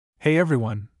Hey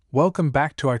everyone, welcome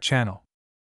back to our channel.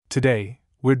 Today,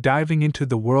 we're diving into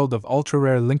the world of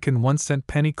ultra-rare Lincoln 1-cent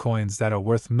penny coins that are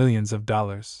worth millions of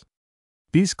dollars.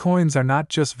 These coins are not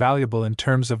just valuable in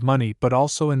terms of money but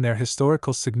also in their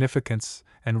historical significance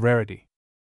and rarity.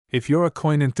 If you're a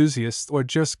coin enthusiast or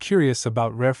just curious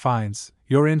about rare finds,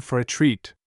 you're in for a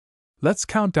treat. Let's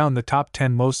count down the top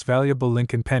 10 most valuable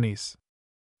Lincoln pennies.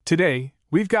 Today,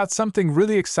 we've got something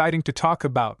really exciting to talk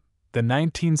about. The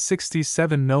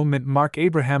 1967 no-mint Mark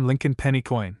Abraham Lincoln penny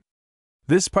coin.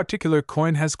 This particular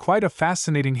coin has quite a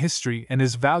fascinating history and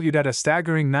is valued at a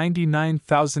staggering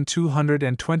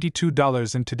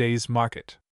 $99,222 in today's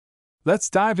market. Let's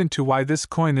dive into why this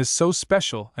coin is so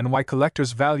special and why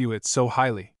collectors value it so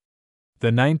highly. The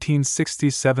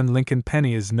 1967 Lincoln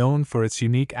penny is known for its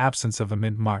unique absence of a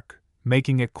mint mark,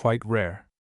 making it quite rare.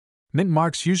 Mint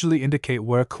marks usually indicate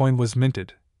where a coin was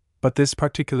minted, but this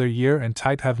particular year and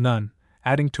type have none,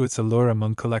 adding to its allure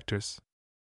among collectors.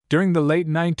 During the late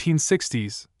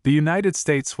 1960s, the United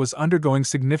States was undergoing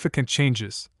significant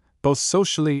changes, both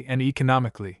socially and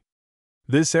economically.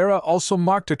 This era also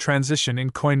marked a transition in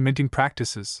coin minting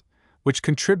practices, which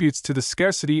contributes to the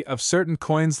scarcity of certain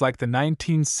coins like the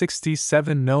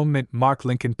 1967 no-mint Mark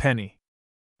Lincoln penny.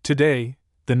 Today,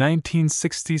 the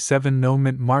 1967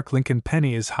 no-mint Mark Lincoln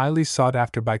penny is highly sought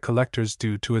after by collectors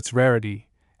due to its rarity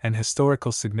and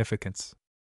historical significance.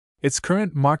 Its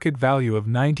current market value of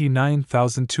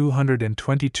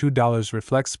 $99,222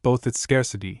 reflects both its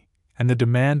scarcity and the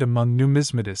demand among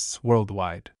numismatists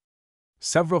worldwide.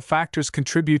 Several factors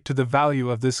contribute to the value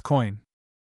of this coin.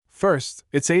 First,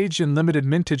 its age and limited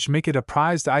mintage make it a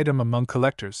prized item among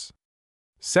collectors.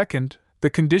 Second,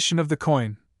 the condition of the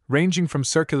coin, ranging from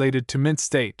circulated to mint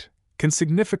state, can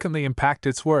significantly impact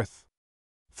its worth.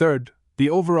 Third, the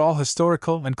overall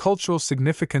historical and cultural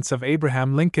significance of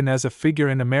Abraham Lincoln as a figure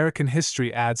in American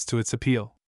history adds to its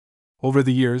appeal. Over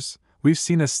the years, we've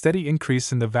seen a steady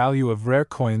increase in the value of rare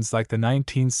coins like the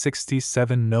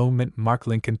 1967 no-mint Mark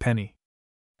Lincoln penny.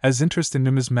 As interest in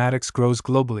numismatics grows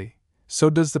globally,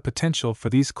 so does the potential for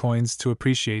these coins to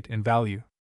appreciate in value.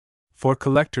 For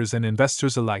collectors and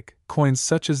investors alike, coins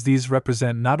such as these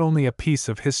represent not only a piece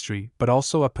of history but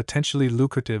also a potentially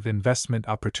lucrative investment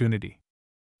opportunity.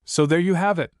 So there you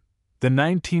have it, the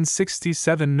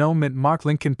 1967 no-mint Mark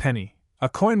Lincoln penny, a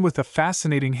coin with a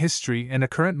fascinating history and a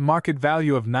current market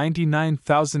value of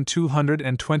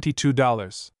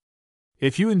 $99,222.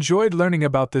 If you enjoyed learning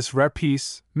about this rare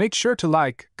piece, make sure to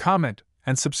like, comment,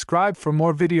 and subscribe for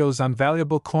more videos on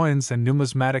valuable coins and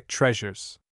numismatic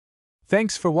treasures.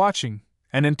 Thanks for watching,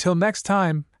 and until next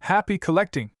time, happy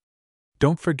collecting!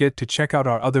 Don't forget to check out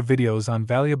our other videos on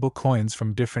valuable coins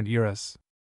from different eras.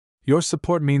 Your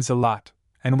support means a lot,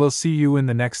 and we'll see you in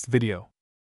the next video.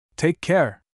 Take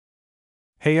care!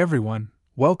 Hey everyone,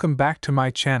 welcome back to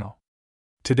my channel.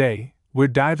 Today, we're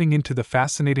diving into the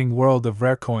fascinating world of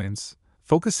rare coins,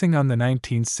 focusing on the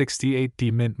 1968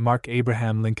 mint Mark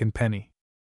Abraham Lincoln penny.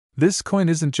 This coin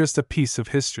isn't just a piece of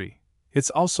history,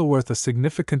 it's also worth a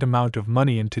significant amount of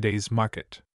money in today's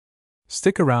market.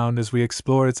 Stick around as we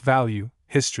explore its value,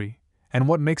 history, and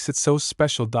what makes it so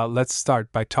special. Let's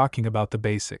start by talking about the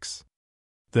basics.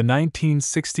 The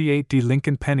 1968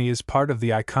 Lincoln penny is part of the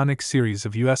iconic series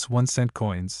of U.S. 1-cent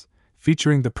coins,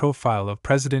 featuring the profile of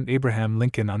President Abraham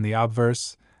Lincoln on the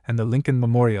obverse and the Lincoln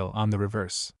Memorial on the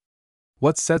reverse.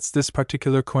 What sets this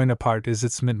particular coin apart is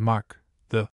its mint mark,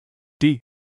 the D,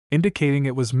 indicating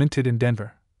it was minted in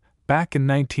Denver. Back in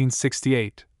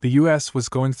 1968, the U.S. was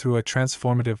going through a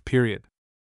transformative period.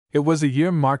 It was a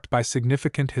year marked by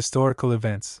significant historical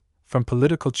events, from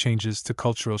political changes to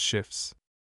cultural shifts.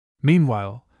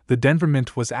 Meanwhile, the Denver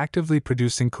Mint was actively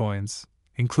producing coins,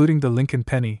 including the Lincoln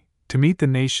penny, to meet the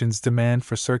nation's demand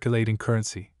for circulating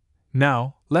currency.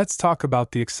 Now, let's talk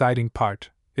about the exciting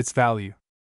part, its value.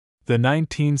 The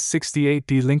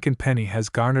 1968 Lincoln penny has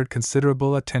garnered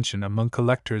considerable attention among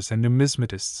collectors and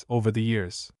numismatists over the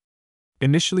years.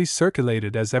 Initially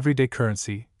circulated as everyday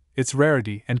currency, its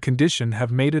rarity and condition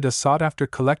have made it a sought-after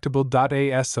collectible.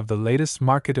 As of the latest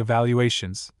market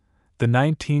evaluations, the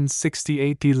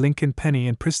 1968 Lincoln penny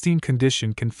in pristine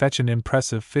condition can fetch an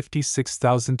impressive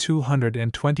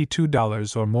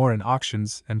 $56,222 or more in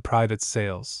auctions and private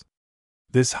sales.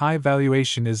 This high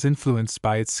valuation is influenced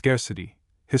by its scarcity,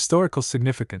 historical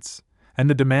significance, and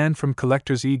the demand from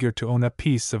collectors eager to own a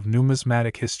piece of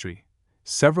numismatic history.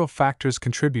 Several factors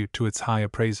contribute to its high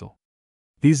appraisal.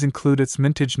 These include its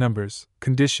mintage numbers,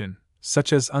 condition,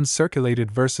 such as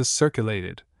uncirculated versus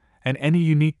circulated, and any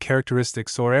unique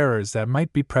characteristics or errors that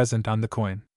might be present on the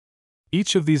coin.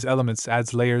 Each of these elements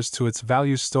adds layers to its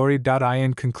value story.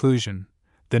 In conclusion,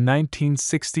 The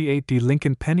 1968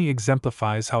 Lincoln penny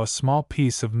exemplifies how a small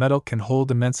piece of metal can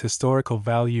hold immense historical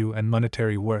value and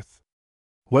monetary worth.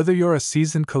 Whether you're a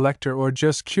seasoned collector or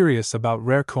just curious about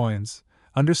rare coins,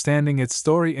 understanding its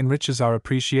story enriches our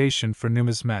appreciation for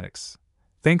numismatics.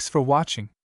 Thanks for watching.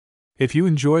 If you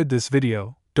enjoyed this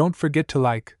video, don't forget to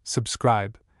like,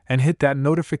 subscribe, and hit that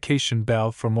notification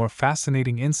bell for more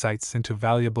fascinating insights into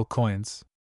valuable coins.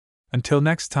 Until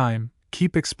next time,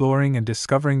 keep exploring and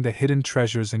discovering the hidden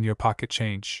treasures in your pocket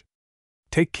change.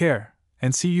 Take care,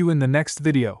 and see you in the next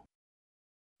video.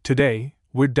 Today,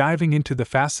 we're diving into the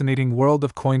fascinating world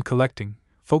of coin collecting,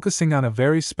 focusing on a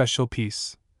very special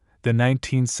piece, the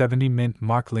 1970 mint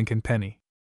mark Lincoln penny.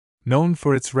 Known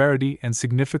for its rarity and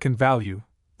significant value,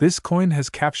 this coin has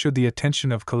captured the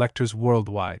attention of collectors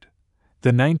worldwide. The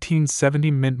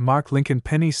 1970 mint mark Lincoln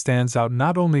penny stands out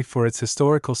not only for its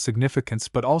historical significance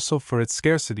but also for its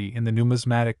scarcity in the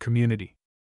numismatic community.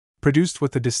 Produced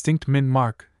with a distinct mint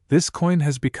mark, this coin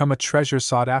has become a treasure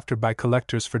sought after by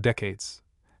collectors for decades.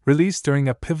 Released during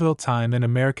a pivotal time in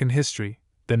American history,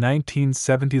 the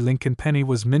 1970 Lincoln penny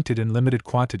was minted in limited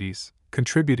quantities,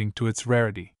 contributing to its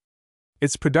rarity.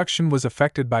 Its production was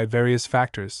affected by various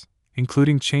factors,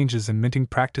 including changes in minting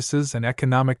practices and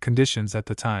economic conditions at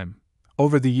the time.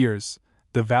 Over the years,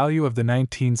 the value of the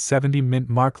 1970 mint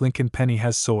mark Lincoln penny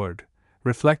has soared,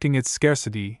 reflecting its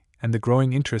scarcity and the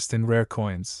growing interest in rare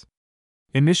coins.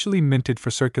 Initially minted for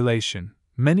circulation,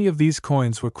 many of these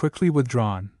coins were quickly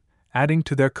withdrawn, adding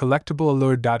to their collectible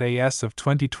allure. As of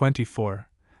 2024,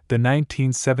 the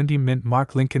 1970 mint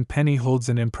mark Lincoln penny holds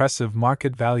an impressive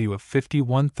market value of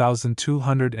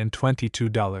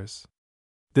 $51,222.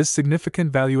 This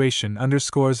significant valuation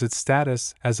underscores its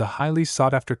status as a highly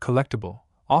sought-after collectible,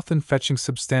 often fetching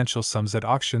substantial sums at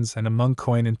auctions and among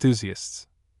coin enthusiasts.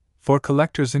 For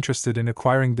collectors interested in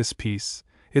acquiring this piece,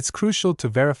 it's crucial to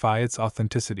verify its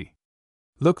authenticity.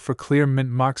 Look for clear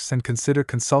mint marks and consider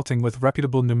consulting with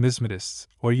reputable numismatists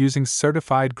or using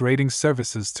certified grading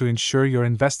services to ensure you're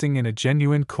investing in a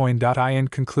genuine coin. In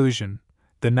conclusion,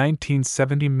 the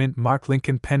 1970 mint mark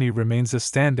Lincoln penny remains a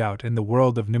standout in the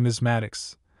world of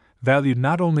numismatics, valued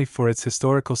not only for its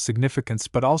historical significance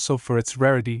but also for its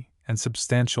rarity and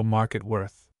substantial market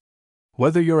worth.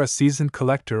 Whether you're a seasoned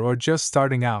collector or just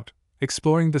starting out,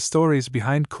 exploring the stories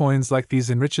behind coins like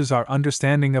these enriches our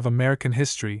understanding of American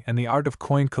history and the art of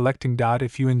coin collecting.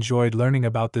 If you enjoyed learning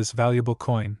about this valuable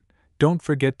coin, don't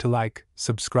forget to like,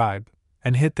 subscribe,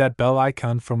 and hit that bell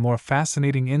icon for more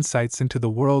fascinating insights into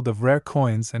the world of rare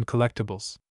coins and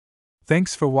collectibles.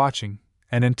 Thanks for watching,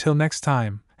 and until next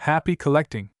time, happy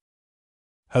collecting!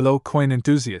 Hello coin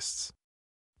enthusiasts!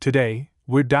 Today,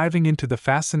 we're diving into the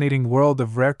fascinating world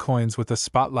of rare coins with a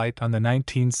spotlight on the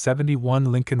 1971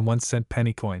 Lincoln 1-cent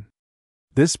penny coin.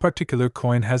 This particular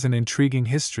coin has an intriguing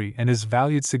history and is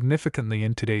valued significantly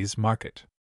in today's market.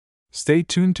 Stay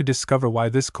tuned to discover why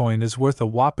this coin is worth a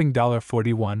whopping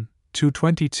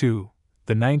 $41,222.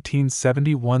 The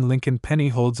 1971 Lincoln penny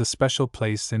holds a special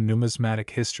place in numismatic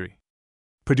history.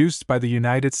 Produced by the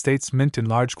United States Mint in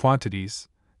large quantities,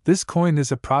 this coin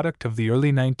is a product of the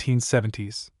early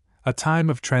 1970s, a time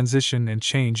of transition and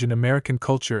change in American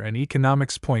culture and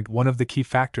economics. One of the key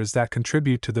factors that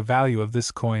contribute to the value of this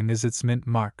coin is its mint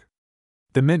mark.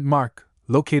 The mint mark,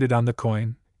 located on the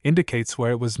coin, indicates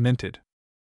where it was minted.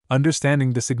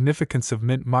 Understanding the significance of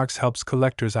mint marks helps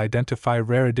collectors identify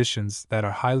rare editions that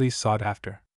are highly sought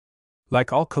after.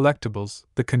 Like all collectibles,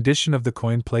 the condition of the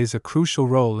coin plays a crucial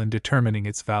role in determining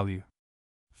its value.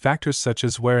 Factors such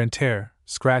as wear and tear,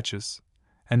 scratches,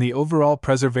 and the overall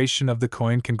preservation of the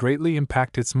coin can greatly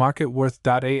impact its market worth.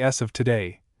 As of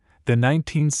today, the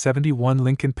 1971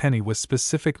 Lincoln penny with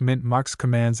specific mint marks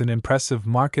commands an impressive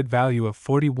market value of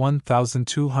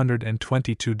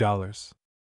 $41,222.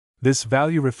 This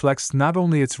value reflects not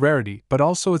only its rarity but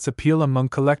also its appeal among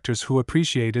collectors who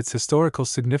appreciate its historical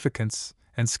significance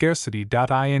and scarcity.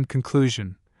 In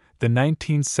conclusion, the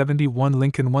 1971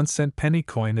 Lincoln 1-cent penny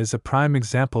coin is a prime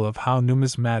example of how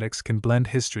numismatics can blend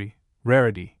history,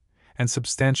 rarity, and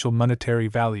substantial monetary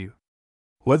value.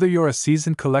 Whether you're a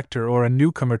seasoned collector or a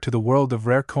newcomer to the world of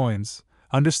rare coins,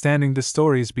 understanding the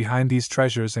stories behind these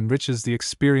treasures enriches the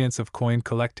experience of coin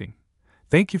collecting.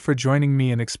 Thank you for joining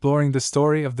me in exploring the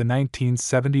story of the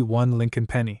 1971 Lincoln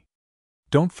penny.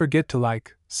 Don't forget to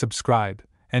like, subscribe,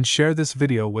 and share this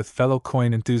video with fellow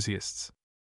coin enthusiasts.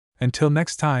 Until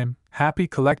next time, happy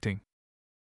collecting!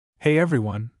 Hey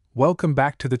everyone, welcome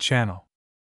back to the channel.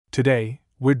 Today,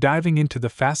 we're diving into the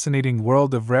fascinating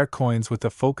world of rare coins with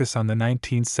a focus on the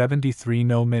 1973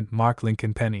 no-mint mark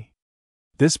Lincoln penny.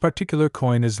 This particular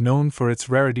coin is known for its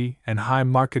rarity and high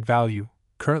market value,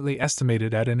 currently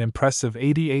estimated at an impressive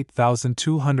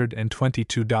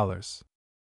 $88,222.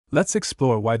 Let's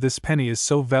explore why this penny is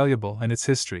so valuable and its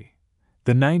history.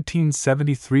 The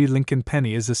 1973 Lincoln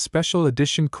penny is a special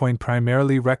edition coin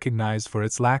primarily recognized for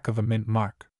its lack of a mint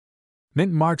mark.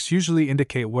 Mint marks usually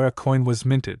indicate where a coin was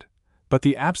minted, but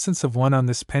the absence of one on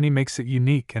this penny makes it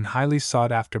unique and highly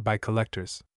sought after by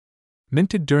collectors.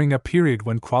 Minted during a period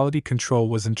when quality control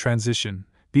was in transition,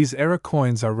 these era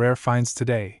coins are rare finds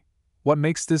today. What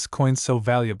makes this coin so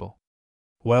valuable?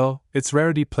 Well, its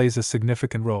rarity plays a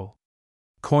significant role.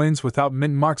 Coins without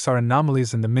mint marks are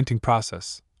anomalies in the minting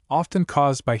process, often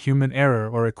caused by human error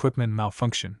or equipment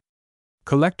malfunction.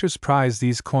 Collectors prize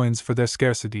these coins for their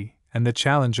scarcity and the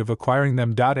challenge of acquiring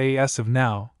them. As of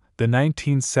now, the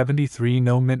 1973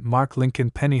 no mint mark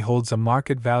Lincoln penny holds a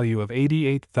market value of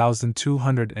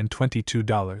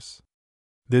 $88,222.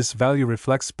 This value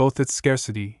reflects both its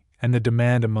scarcity and the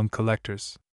demand among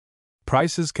collectors.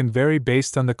 Prices can vary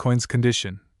based on the coin's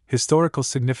condition, historical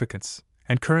significance,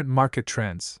 and current market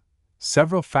trends.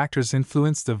 Several factors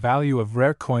influence the value of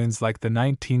rare coins like the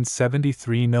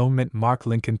 1973 no mint mark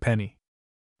Lincoln penny.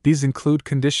 These include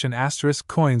condition *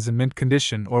 coins in mint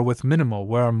condition or with minimal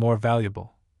wear are more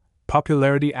valuable.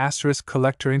 Popularity *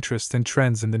 collector interest and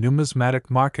trends in the numismatic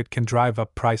market can drive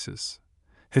up prices.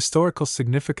 Historical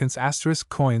significance *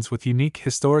 coins with unique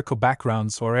historical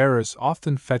backgrounds or errors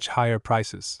often fetch higher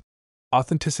prices.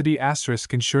 Authenticity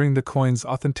 * ensuring the coin's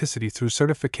authenticity through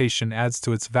certification adds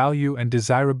to its value and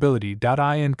desirability.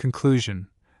 In conclusion,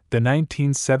 the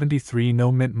 1973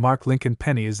 no mint mark Lincoln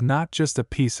penny is not just a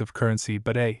piece of currency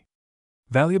but a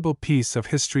valuable piece of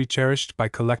history cherished by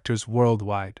collectors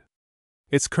worldwide.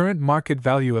 Its current market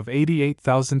value of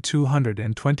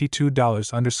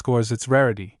 $88,222 underscores its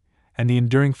rarity and the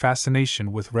enduring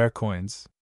fascination with rare coins.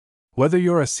 Whether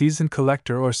you're a seasoned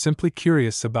collector or simply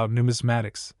curious about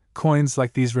numismatics, coins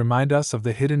like these remind us of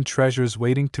the hidden treasures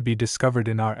waiting to be discovered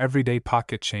in our everyday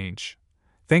pocket change.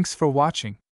 Thanks for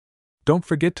watching. Don't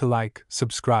forget to like,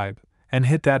 subscribe, and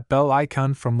hit that bell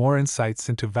icon for more insights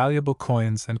into valuable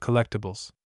coins and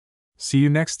collectibles. See you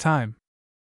next time.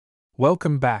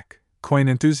 Welcome back, coin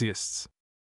enthusiasts.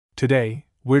 Today,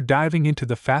 we're diving into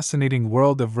the fascinating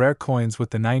world of rare coins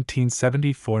with the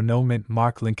 1974 no mint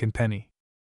mark Lincoln penny.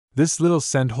 This little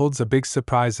cent holds a big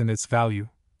surprise in its value,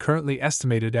 currently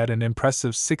estimated at an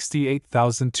impressive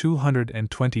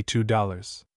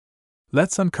 $68,222.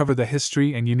 Let's uncover the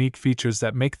history and unique features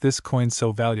that make this coin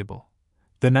so valuable.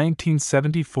 The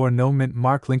 1974 no mint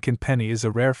mark Lincoln penny is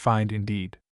a rare find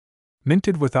indeed.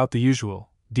 Minted without the usual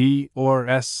D or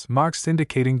S marks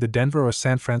indicating the Denver or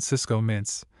San Francisco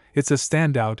mints, it's a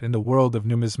standout in the world of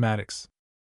numismatics.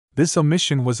 This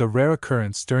omission was a rare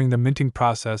occurrence during the minting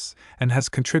process and has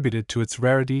contributed to its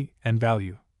rarity and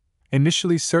value.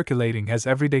 Initially circulating as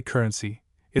everyday currency,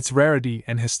 its rarity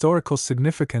and historical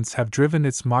significance have driven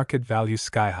its market value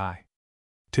sky high.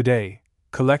 Today,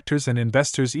 collectors and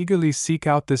investors eagerly seek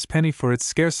out this penny for its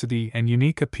scarcity and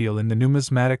unique appeal in the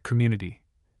numismatic community.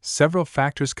 Several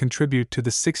factors contribute to the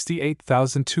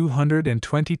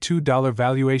 $68,222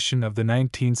 valuation of the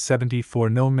 1974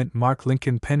 no mint mark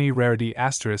Lincoln penny. Rarity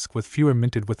 * with fewer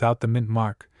minted without the mint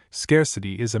mark,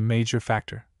 scarcity is a major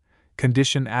factor.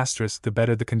 Condition * the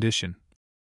better the condition,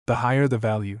 the higher the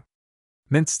value.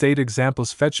 Mint state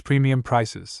examples fetch premium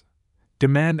prices.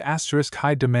 Demand *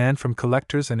 high demand from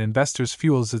collectors and investors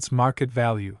fuels its market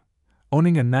value.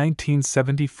 Owning a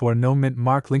 1974 no mint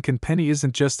mark Lincoln penny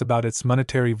isn't just about its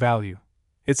monetary value,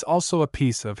 it's also a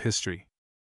piece of history.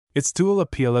 Its dual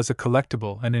appeal as a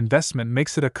collectible and investment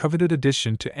makes it a coveted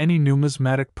addition to any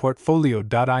numismatic portfolio.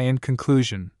 In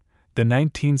conclusion, the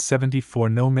 1974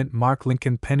 no mint mark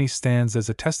Lincoln penny stands as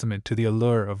a testament to the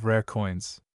allure of rare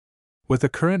coins. With a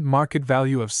current market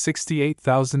value of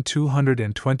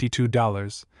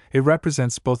 $68,222, it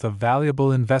represents both a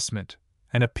valuable investment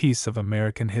and a piece of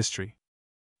American history.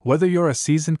 Whether you're a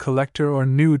seasoned collector or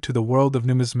new to the world of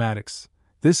numismatics,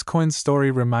 this coin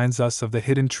story reminds us of the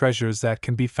hidden treasures that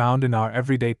can be found in our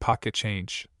everyday pocket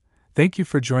change. Thank you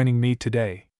for joining me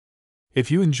today. If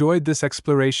you enjoyed this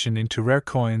exploration into rare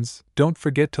coins, don't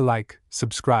forget to like,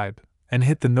 subscribe, and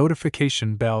hit the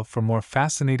notification bell for more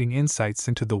fascinating insights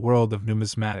into the world of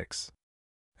numismatics.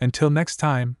 Until next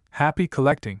time, happy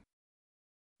collecting!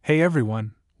 Hey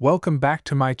everyone, welcome back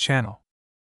to my channel.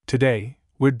 Today,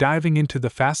 we're diving into the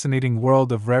fascinating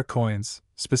world of rare coins,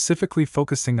 specifically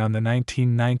focusing on the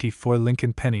 1994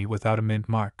 Lincoln penny without a mint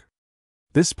mark.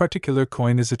 This particular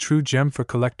coin is a true gem for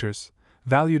collectors,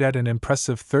 valued at an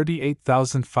impressive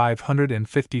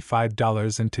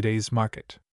 $38,555 in today's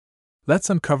market. Let's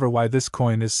uncover why this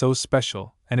coin is so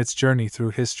special and its journey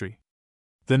through history.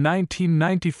 The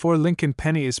 1994 Lincoln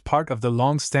penny is part of the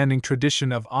long-standing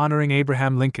tradition of honoring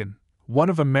Abraham Lincoln,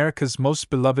 one of America's most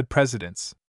beloved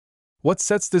presidents. What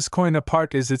sets this coin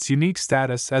apart is its unique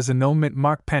status as a no-mint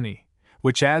mark penny,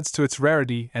 which adds to its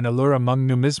rarity and allure among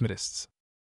numismatists.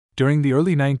 During the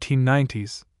early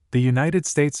 1990s, the United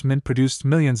States Mint produced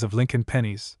millions of Lincoln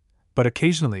pennies, but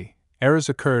occasionally, errors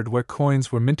occurred where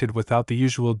coins were minted without the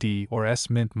usual D or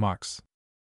S mint marks.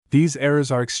 These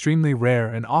errors are extremely rare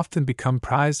and often become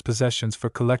prized possessions for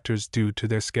collectors due to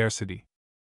their scarcity.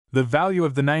 The value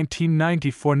of the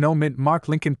 1994 no-mint mark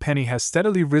Lincoln penny has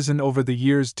steadily risen over the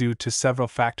years due to several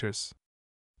factors.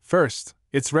 First,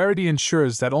 its rarity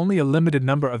ensures that only a limited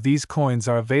number of these coins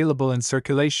are available in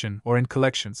circulation or in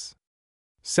collections.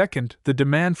 Second, the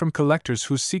demand from collectors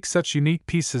who seek such unique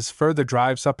pieces further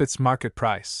drives up its market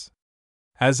price.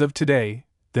 As of today,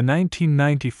 the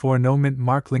 1994 no-mint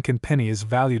mark Lincoln penny is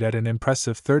valued at an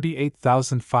impressive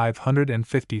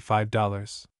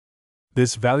 $38,555.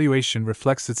 This valuation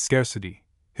reflects its scarcity,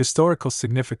 historical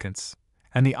significance,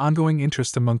 and the ongoing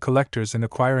interest among collectors in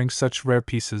acquiring such rare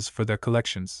pieces for their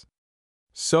collections.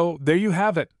 So, there you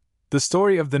have it, the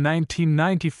story of the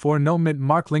 1994 no-mint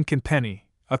mark Lincoln penny,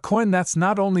 a coin that's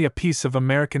not only a piece of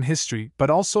American history but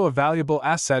also a valuable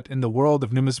asset in the world of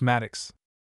numismatics.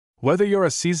 Whether you're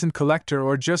a seasoned collector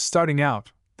or just starting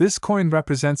out, this coin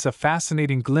represents a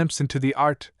fascinating glimpse into the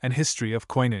art and history of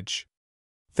coinage.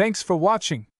 Thanks for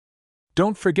watching!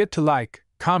 Don't forget to like,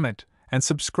 comment, and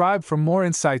subscribe for more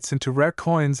insights into rare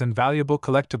coins and valuable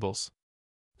collectibles.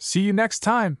 See you next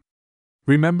time!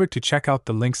 Remember to check out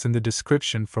the links in the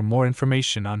description for more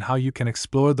information on how you can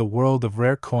explore the world of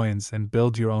rare coins and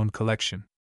build your own collection.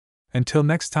 Until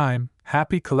next time,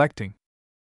 happy collecting!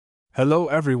 Hello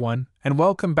everyone, and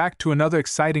welcome back to another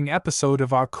exciting episode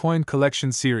of our coin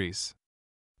collection series.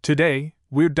 Today,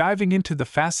 we're diving into the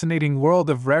fascinating world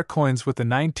of rare coins with the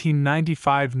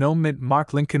 1995 no-mint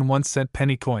mark Lincoln 1-cent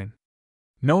penny coin.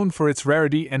 Known for its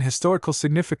rarity and historical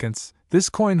significance, this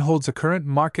coin holds a current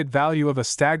market value of a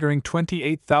staggering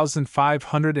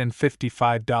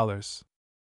 $28,555.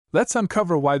 Let's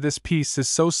uncover why this piece is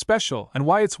so special and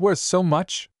why it's worth so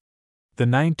much. The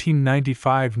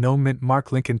 1995 no-mint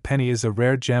mark Lincoln penny is a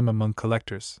rare gem among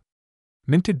collectors.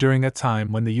 Minted during a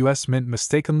time when the U.S. Mint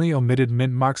mistakenly omitted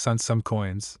mint marks on some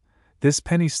coins, this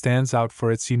penny stands out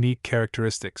for its unique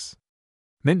characteristics.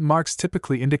 Mint marks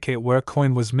typically indicate where a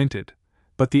coin was minted,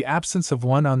 but the absence of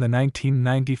one on the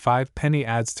 1995 penny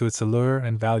adds to its allure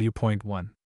and value.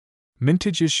 1.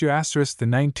 Mintage issue *. The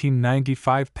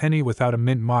 1995 penny without a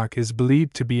mint mark is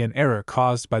believed to be an error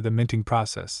caused by the minting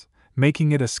process,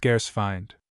 making it a scarce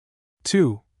find.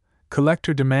 2.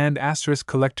 Collector demand *.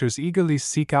 Collectors eagerly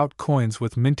seek out coins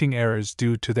with minting errors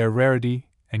due to their rarity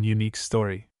and unique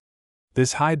story.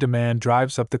 This high demand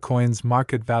drives up the coin's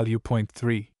market value.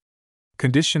 3.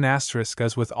 Condition *. As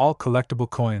with all collectible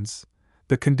coins,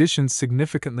 the condition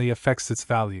significantly affects its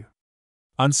value.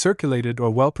 Uncirculated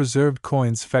or well-preserved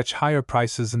coins fetch higher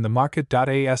prices in the market.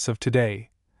 As of today,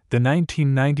 the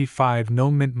 1995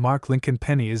 no-mint mark Lincoln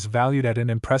penny is valued at an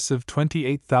impressive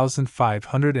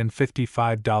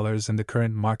 $28,555 in the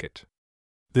current market.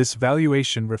 This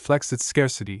valuation reflects its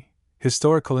scarcity,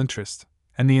 historical interest,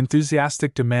 and the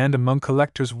enthusiastic demand among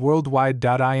collectors worldwide.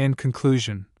 In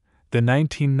conclusion, the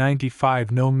 1995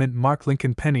 no-mint mark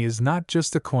Lincoln penny is not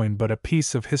just a coin but a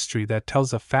piece of history that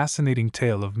tells a fascinating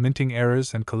tale of minting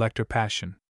errors and collector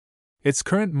passion. Its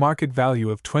current market value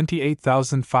of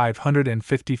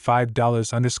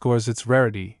 $28,555 underscores its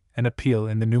rarity and appeal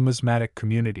in the numismatic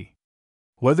community.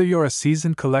 Whether you're a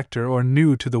seasoned collector or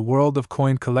new to the world of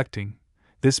coin collecting,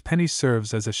 this penny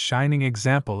serves as a shining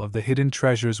example of the hidden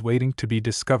treasures waiting to be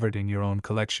discovered in your own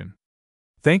collection.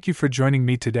 Thank you for joining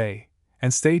me today,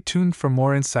 and stay tuned for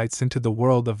more insights into the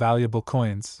world of valuable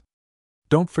coins.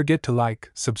 Don't forget to like,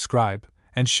 subscribe,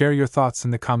 and share your thoughts in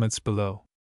the comments below.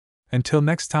 Until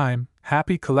next time,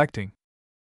 happy collecting!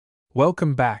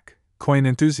 Welcome back, coin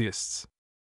enthusiasts!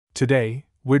 Today,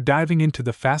 we're diving into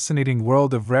the fascinating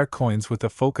world of rare coins with a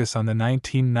focus on the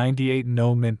 1998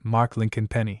 no-mint mark Lincoln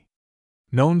penny.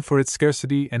 Known for its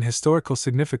scarcity and historical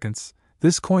significance,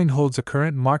 this coin holds a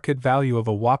current market value of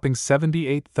a whopping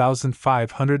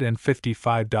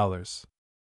 $78,555.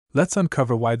 Let's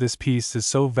uncover why this piece is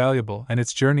so valuable and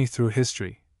its journey through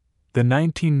history. The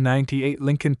 1998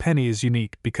 Lincoln penny is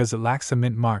unique because it lacks a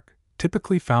mint mark,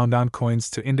 typically found on coins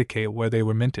to indicate where they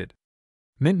were minted.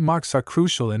 Mint marks are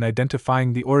crucial in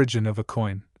identifying the origin of a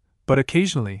coin, but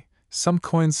occasionally, some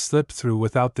coins slip through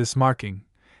without this marking,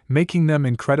 making them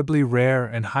incredibly rare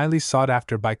and highly sought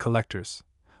after by collectors.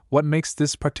 What makes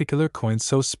this particular coin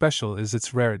so special is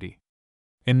its rarity.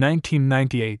 In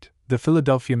 1998, the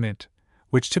Philadelphia Mint,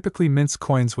 which typically mints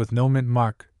coins with no mint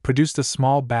mark, produced a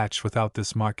small batch without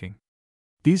this marking.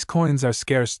 These coins are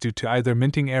scarce due to either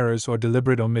minting errors or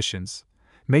deliberate omissions,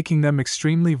 making them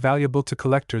extremely valuable to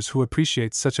collectors who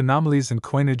appreciate such anomalies in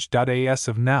coinage. As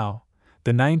of now,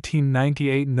 the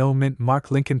 1998 no-mint mark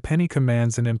Lincoln penny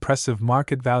commands an impressive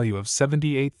market value of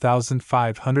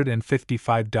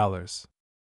 $78,555.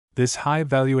 This high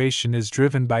valuation is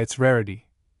driven by its rarity,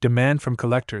 demand from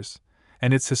collectors,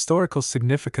 and its historical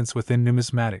significance within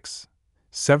numismatics.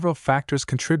 Several factors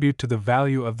contribute to the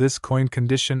value of this coin.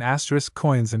 Condition *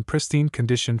 coins in pristine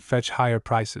condition fetch higher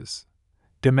prices.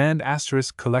 Demand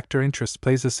 * collector interest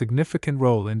plays a significant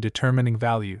role in determining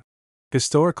value.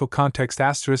 Historical context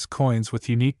 * coins with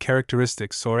unique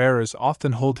characteristics or errors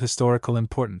often hold historical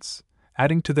importance,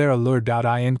 adding to their allure.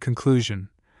 In conclusion,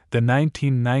 the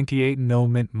 1998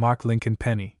 no-mint mark Lincoln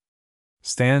penny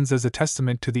stands as a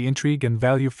testament to the intrigue and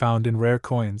value found in rare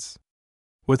coins.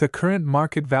 With a current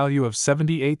market value of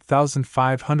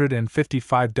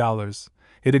 $78,555,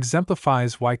 it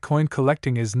exemplifies why coin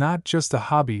collecting is not just a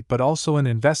hobby but also an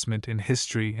investment in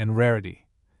history and rarity.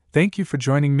 Thank you for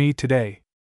joining me today.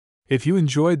 If you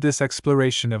enjoyed this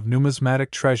exploration of numismatic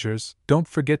treasures, don't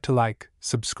forget to like,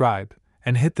 subscribe,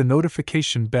 and hit the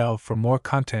notification bell for more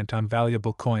content on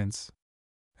valuable coins.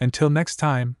 Until next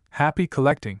time, happy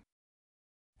collecting!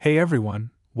 Hey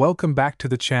everyone, welcome back to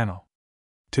the channel.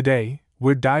 Today,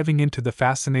 we're diving into the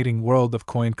fascinating world of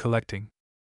coin collecting.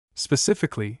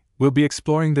 Specifically, we'll be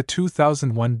exploring the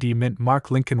 2001 mint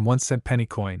mark Lincoln 1-cent penny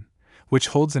coin, which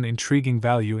holds an intriguing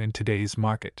value in today's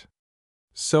market.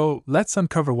 So, let's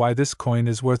uncover why this coin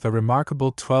is worth a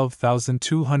remarkable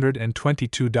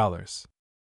 $12,222.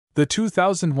 The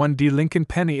 2001 Lincoln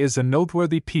penny is a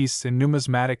noteworthy piece in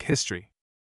numismatic history.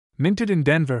 Minted in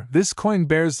Denver, this coin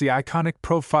bears the iconic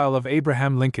profile of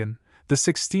Abraham Lincoln, the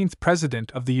 16th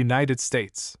President of the United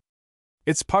States.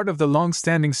 It's part of the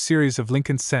long-standing series of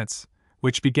Lincoln cents,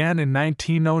 which began in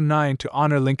 1909 to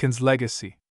honor Lincoln's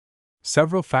legacy.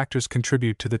 Several factors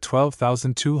contribute to the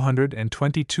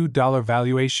 $12,222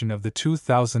 valuation of the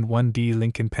 2001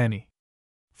 Lincoln penny.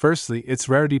 Firstly, its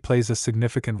rarity plays a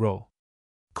significant role.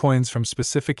 Coins from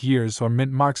specific years or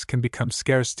mint marks can become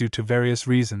scarce due to various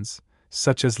reasons,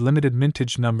 such as limited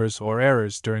mintage numbers or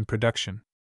errors during production.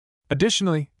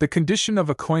 Additionally, the condition of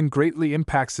a coin greatly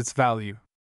impacts its value.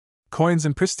 Coins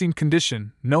in pristine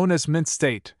condition, known as mint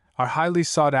state, are highly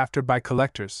sought after by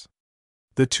collectors.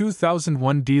 The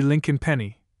 2001 Lincoln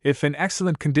penny, if in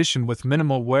excellent condition with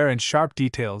minimal wear and sharp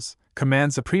details,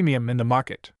 commands a premium in the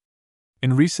market.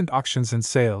 In recent auctions and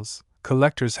sales,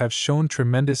 collectors have shown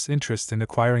tremendous interest in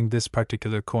acquiring this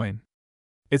particular coin.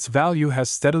 Its value has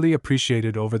steadily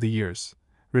appreciated over the years,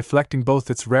 reflecting both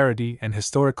its rarity and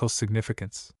historical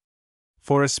significance.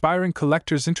 For aspiring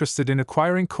collectors interested in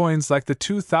acquiring coins like the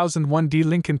 2001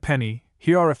 Lincoln penny,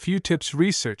 here are a few tips.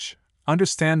 Research.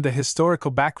 Understand the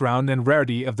historical background and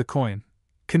rarity of the coin.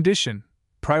 Condition.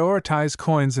 Prioritize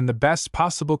coins in the best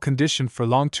possible condition for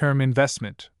long-term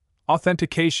investment.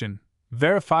 Authentication.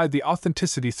 Verify the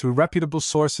authenticity through reputable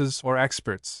sources or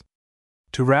experts.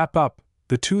 To wrap up,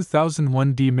 the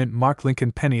 2001 mint mark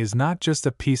Lincoln penny is not just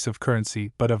a piece of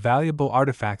currency but a valuable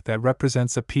artifact that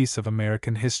represents a piece of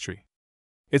American history.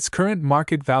 Its current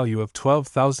market value of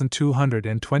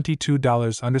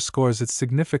 $12,222 underscores its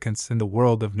significance in the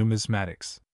world of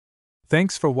numismatics.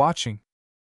 Thanks for watching.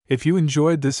 If you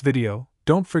enjoyed this video,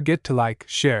 don't forget to like,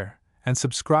 share, and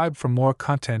subscribe for more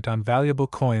content on valuable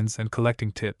coins and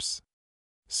collecting tips.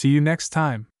 See you next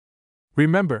time.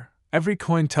 Remember, every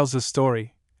coin tells a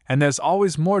story, and there's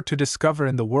always more to discover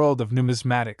in the world of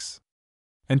numismatics.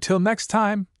 Until next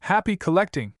time, happy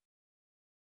collecting!